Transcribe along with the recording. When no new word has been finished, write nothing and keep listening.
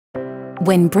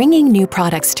When bringing new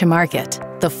products to market,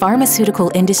 the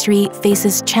pharmaceutical industry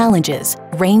faces challenges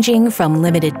ranging from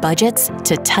limited budgets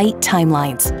to tight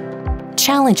timelines.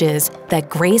 Challenges that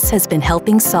Grace has been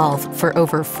helping solve for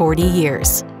over 40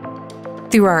 years.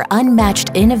 Through our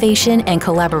unmatched innovation and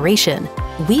collaboration,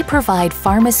 we provide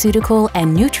pharmaceutical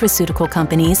and nutraceutical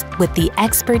companies with the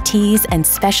expertise and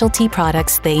specialty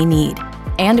products they need.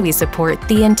 And we support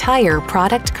the entire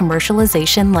product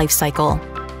commercialization lifecycle.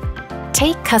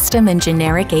 Take custom and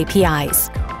generic APIs.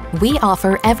 We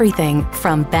offer everything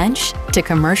from bench to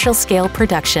commercial scale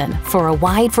production for a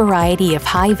wide variety of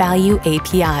high-value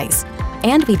APIs.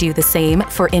 And we do the same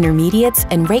for intermediates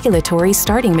and regulatory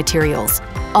starting materials,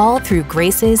 all through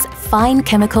Grace's Fine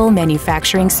Chemical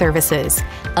Manufacturing Services,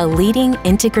 a leading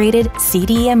integrated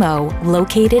CDMO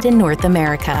located in North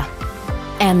America.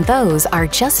 And those are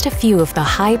just a few of the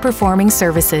high-performing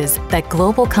services that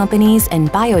global companies and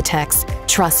biotechs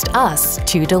trust us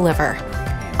to deliver.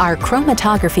 Our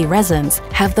chromatography resins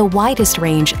have the widest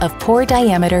range of pore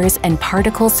diameters and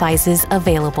particle sizes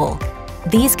available.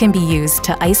 These can be used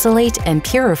to isolate and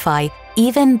purify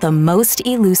even the most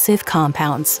elusive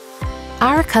compounds.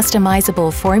 Our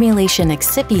customizable formulation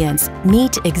excipients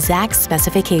meet exact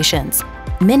specifications,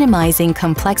 minimizing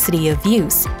complexity of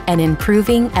use and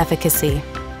improving efficacy.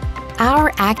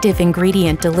 Our active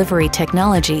ingredient delivery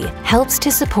technology helps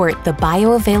to support the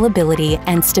bioavailability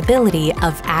and stability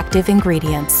of active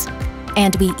ingredients.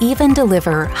 And we even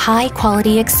deliver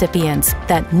high-quality excipients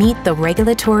that meet the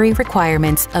regulatory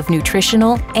requirements of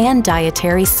nutritional and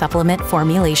dietary supplement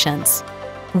formulations.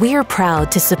 We're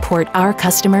proud to support our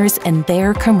customers and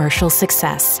their commercial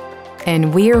success.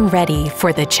 And we're ready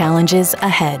for the challenges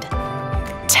ahead.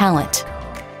 Talent,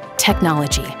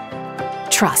 technology,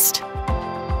 trust.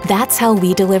 That's how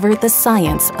we deliver the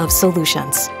science of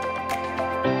solutions.